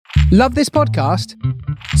Love this podcast?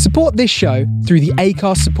 Support this show through the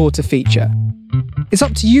Acast supporter feature. It's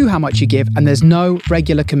up to you how much you give, and there's no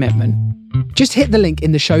regular commitment. Just hit the link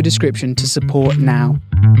in the show description to support now.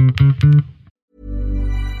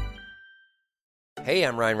 Hey,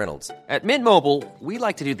 I'm Ryan Reynolds. At Mint Mobile, we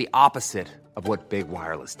like to do the opposite of what Big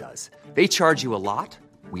Wireless does. They charge you a lot,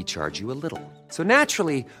 we charge you a little. So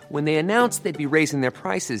naturally, when they announced they'd be raising their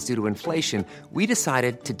prices due to inflation, we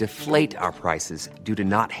decided to deflate our prices due to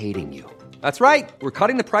not hating you. That's right. We're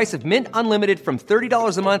cutting the price of Mint Unlimited from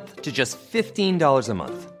 $30 a month to just $15 a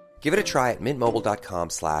month. Give it a try at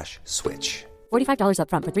mintmobile.com/switch. $45 up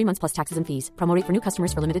front for 3 months plus taxes and fees. Promo rate for new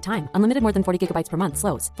customers for limited time. Unlimited more than 40 gigabytes per month.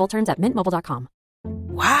 Slows full terms at mintmobile.com.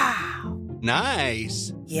 Wow.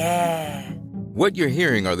 Nice. Yeah. What you're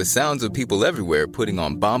hearing are the sounds of people everywhere putting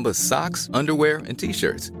on Bombas socks, underwear, and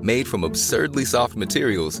T-shirts made from absurdly soft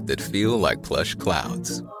materials that feel like plush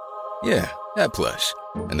clouds. Yeah, that plush.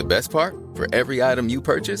 And the best part? For every item you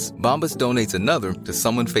purchase, Bombas donates another to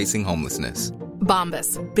someone facing homelessness.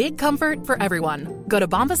 Bombas. Big comfort for everyone. Go to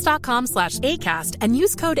bombas.com/ACAST and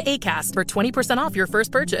use code ACAST for 20% off your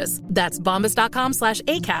first purchase. That's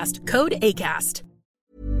bombas.com/ACAST. Code ACAST.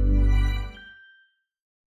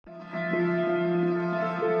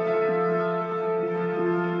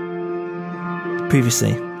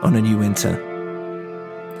 Previously on A New Winter.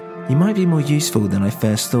 You might be more useful than I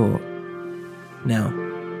first thought. Now,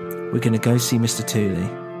 we're going to go see Mr. Tooley.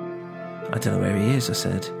 I don't know where he is, I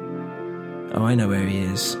said. Oh, I know where he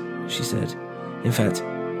is, she said. In fact,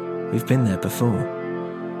 we've been there before.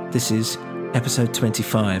 This is episode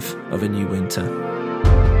 25 of A New Winter.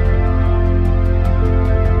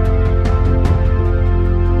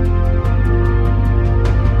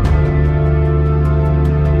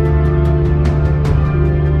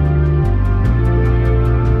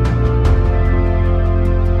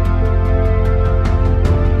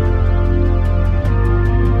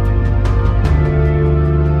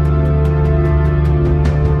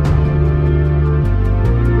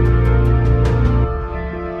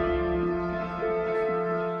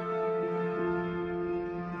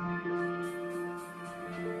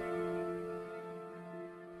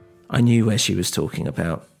 I knew where she was talking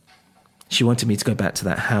about. She wanted me to go back to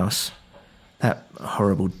that house, that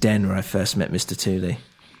horrible den where I first met Mr. Tooley.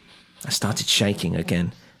 I started shaking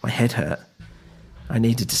again. My head hurt. I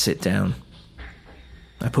needed to sit down.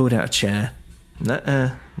 I pulled out a chair.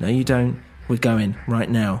 No, you don't. We're going, right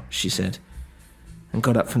now, she said, and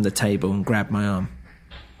got up from the table and grabbed my arm.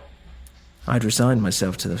 I'd resigned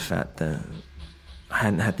myself to the fact that I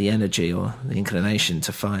hadn't had the energy or the inclination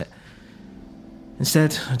to fight.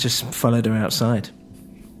 Instead, I just followed her outside.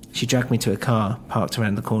 She dragged me to a car parked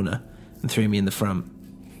around the corner and threw me in the front.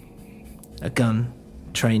 A gun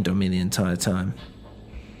trained on me the entire time.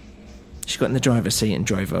 She got in the driver's seat and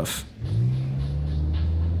drove off.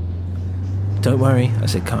 Don't worry, I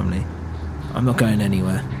said calmly. I'm not going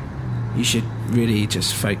anywhere. You should really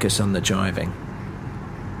just focus on the driving.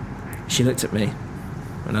 She looked at me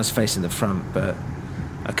and I was facing the front, but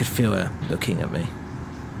I could feel her looking at me.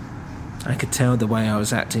 I could tell the way I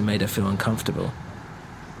was acting made her feel uncomfortable.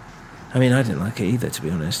 I mean, I didn't like it either, to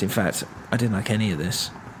be honest. In fact, I didn't like any of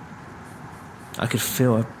this. I could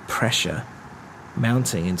feel a pressure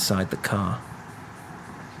mounting inside the car.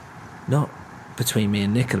 Not between me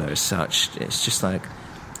and Nicola as such. It's just like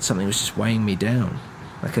something was just weighing me down.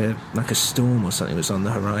 Like a storm or something was on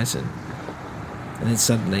the horizon. And then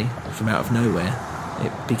suddenly, from out of nowhere,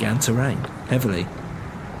 it began to rain, heavily.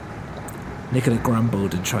 Nicola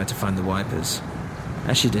grumbled and tried to find the wipers.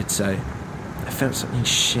 As she did so, I felt something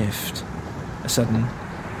shift. A sudden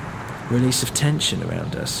release of tension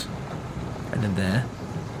around us. And then there,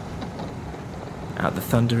 out of the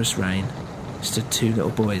thunderous rain, stood two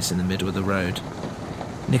little boys in the middle of the road.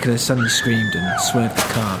 Nicola suddenly screamed and swerved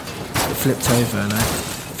the car. It flipped over and I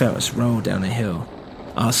felt us roll down a hill.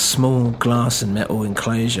 Our small glass and metal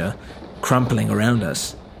enclosure crumpling around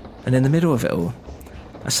us. And in the middle of it all,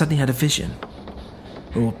 I suddenly had a vision,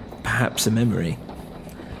 or perhaps a memory.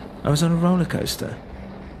 I was on a roller coaster,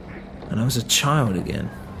 and I was a child again,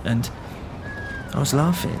 and I was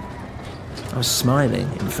laughing. I was smiling,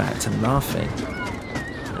 in fact, and laughing.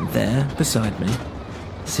 And there, beside me,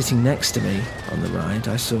 sitting next to me on the ride,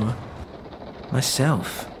 I saw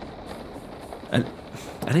myself. At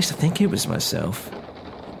least I think it was myself.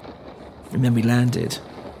 And then we landed,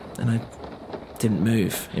 and I didn't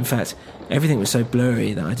move. In fact, everything was so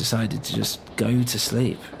blurry that I decided to just go to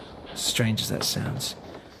sleep. Strange as that sounds.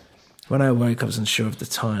 When I awoke, I was unsure of the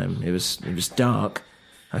time. It was dark.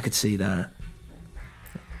 I could see that.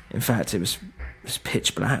 In fact, it was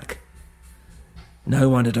pitch black. No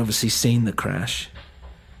one had obviously seen the crash.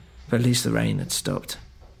 but at least the rain had stopped.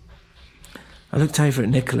 I looked over at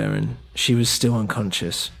Nicola and she was still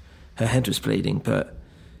unconscious. Her head was bleeding, but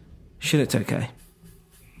she looked okay.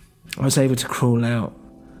 I was able to crawl out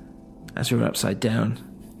as we were upside down.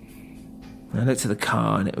 I looked at the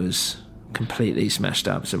car and it was completely smashed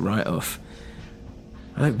up. It's a write-off.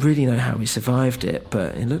 I don't really know how we survived it,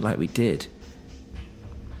 but it looked like we did.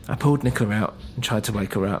 I pulled Nicola out and tried to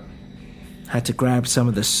wake her up. Had to grab some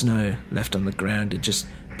of the snow left on the ground and just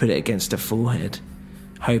put it against her forehead,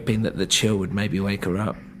 hoping that the chill would maybe wake her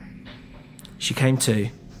up. She came to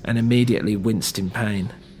and immediately winced in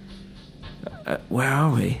pain. Where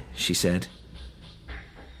are we? She said.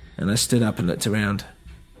 And I stood up and looked around.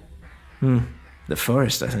 The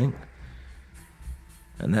forest, I think.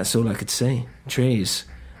 And that's all I could see. Trees.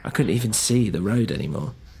 I couldn't even see the road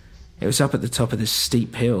anymore. It was up at the top of this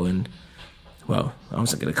steep hill and, well, I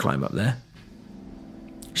wasn't going to climb up there.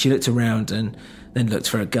 She looked around and then looked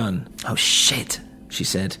for a gun. Oh, shit, she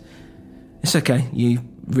said. It's okay, you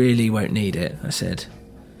really won't need it, I said.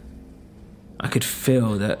 I could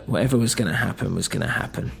feel that whatever was going to happen was going to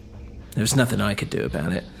happen. There was nothing I could do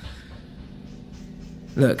about it.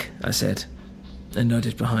 Look, I said, and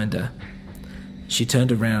nodded behind her. She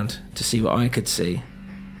turned around to see what I could see.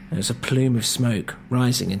 There was a plume of smoke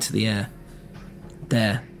rising into the air.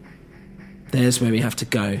 There's where we have to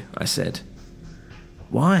go, I said.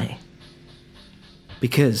 Why?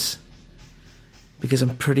 Because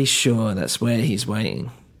I'm pretty sure that's where he's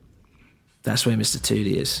waiting. That's where Mr.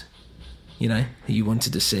 Tooley is. You know, who you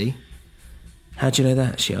wanted to see. How'd you know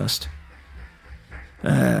that? She asked.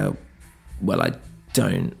 Well, I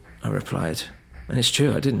don't, I replied. And it's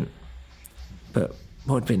true, I didn't. But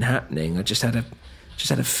what had been happening, I just had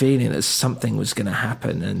a feeling that something was going to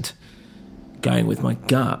happen, and going with my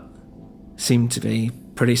gut seemed to be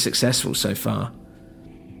pretty successful so far.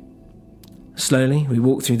 Slowly, we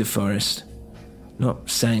walked through the forest, not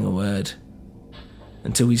saying a word,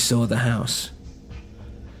 until we saw the house.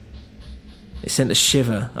 It sent a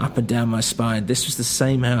shiver up and down my spine. This was the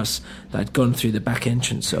same house that I'd gone through the back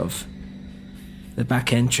entrance of. The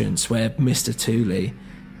back entrance where Mr. Tooley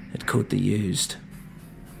had called the used.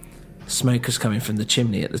 Smoke was coming from the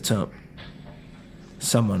chimney at the top.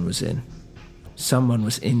 Someone was in. Someone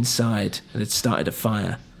was inside and had started a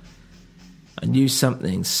fire. I knew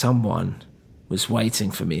someone was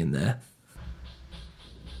waiting for me in there.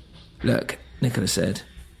 Look, Nicola said,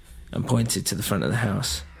 and pointed to the front of the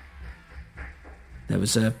house. There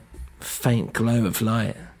was a faint glow of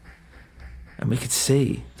light, and we could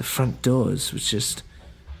see the front doors was just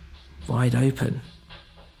wide open.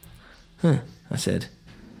 I said.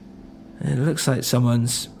 It looks like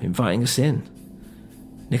someone's inviting us in.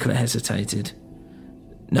 Nicola hesitated.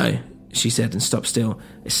 No, she said, and stopped still.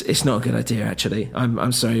 It's not a good idea, actually.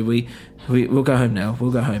 I'm sorry, we'll go home now.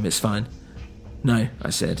 We'll go home, it's fine. No,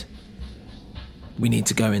 I said. We need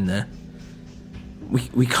to go in there.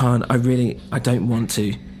 We can't, I don't want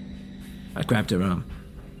to. I grabbed her arm.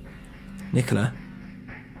 Nicola,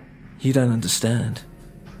 you don't understand.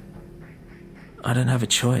 I don't have a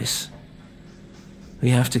choice. We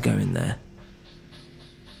have to go in there.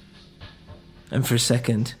 And for a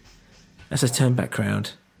second, as I turned back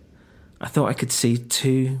round, I thought I could see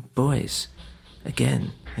two boys,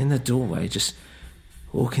 again, in the doorway, just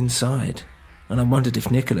walk inside. And I wondered if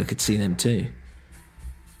Nicola could see them too.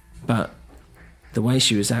 But the way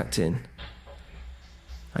she was acting,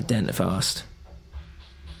 I daren't have asked.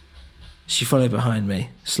 She followed behind me,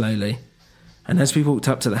 slowly, and as we walked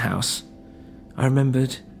up to the house, I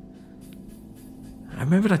remembered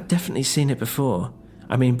I'd definitely seen it before.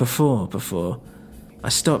 I mean, before. I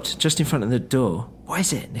stopped just in front of the door. What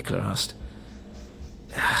is it? Nicola asked.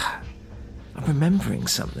 I'm remembering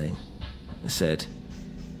something, I said.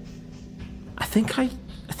 I think I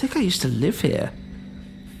used to live here.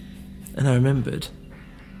 And I remembered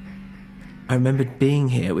being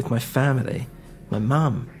here with my family, my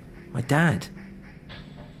mum, my dad,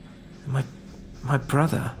 and my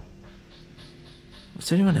brother. Was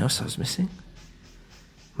there anyone else I was missing?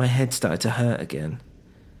 My head started to hurt again.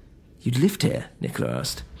 You lived here? Nicola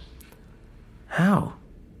asked. How?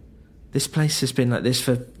 This place has been like this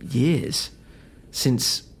for years.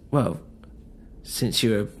 Since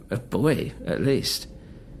you were a boy, at least.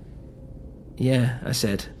 Yeah, I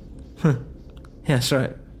said. Yeah, that's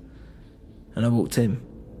right. And I walked in.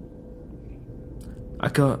 I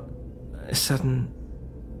got a sudden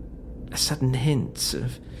hint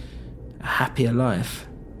of a happier life.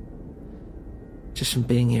 Just from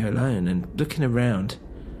being here alone and looking around.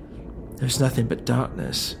 There was nothing but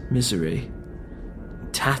darkness, misery,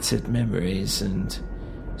 tattered memories and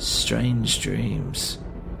strange dreams.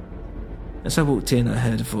 As I walked in, I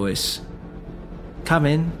heard a voice. "Come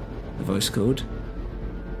in," the voice called.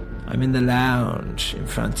 "I'm in the lounge in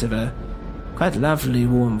front of a quite lovely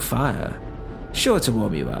warm fire, sure to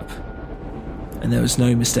warm you up." And there was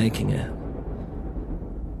no mistaking it.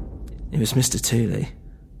 It was Mr. Tooley.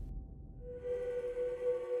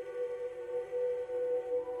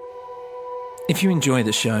 If you enjoy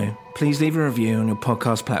the show, please leave a review on your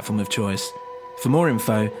podcast platform of choice. For more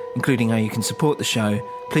info, including how you can support the show,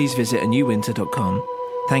 please visit anewwinter.com.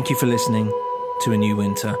 Thank you for listening to A New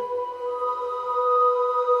Winter.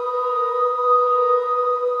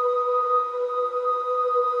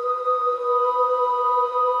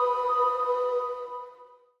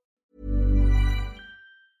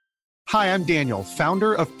 Hi, I'm Daniel,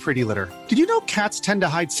 founder of Pretty Litter. Did you know cats tend to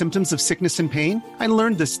hide symptoms of sickness and pain? I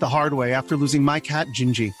learned this the hard way after losing my cat,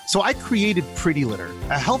 Gingy. So I created Pretty Litter,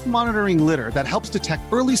 a health monitoring litter that helps detect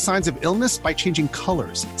early signs of illness by changing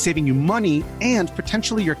colors, saving you money and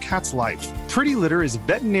potentially your cat's life. Pretty Litter is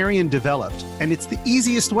veterinarian developed, and it's the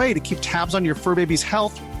easiest way to keep tabs on your fur baby's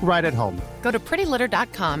health right at home. Go to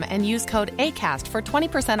prettylitter.com and use code ACAST for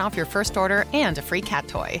 20% off your first order and a free cat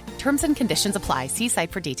toy. Terms and conditions apply. See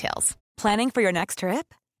site for details. Planning for your next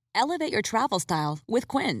trip? Elevate your travel style with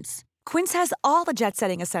Quince. Quince has all the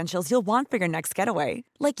jet-setting essentials you'll want for your next getaway,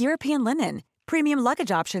 like European linen, premium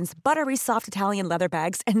luggage options, buttery soft Italian leather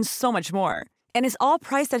bags, and so much more. And is all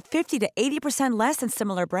priced at 50 to 80% less than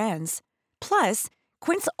similar brands. Plus,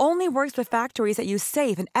 Quince only works with factories that use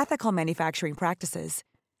safe and ethical manufacturing practices.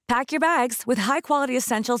 Pack your bags with high-quality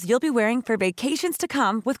essentials you'll be wearing for vacations to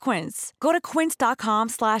come with Quince. Go to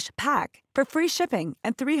quince.com/pack for free shipping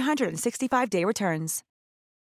and 365-day returns.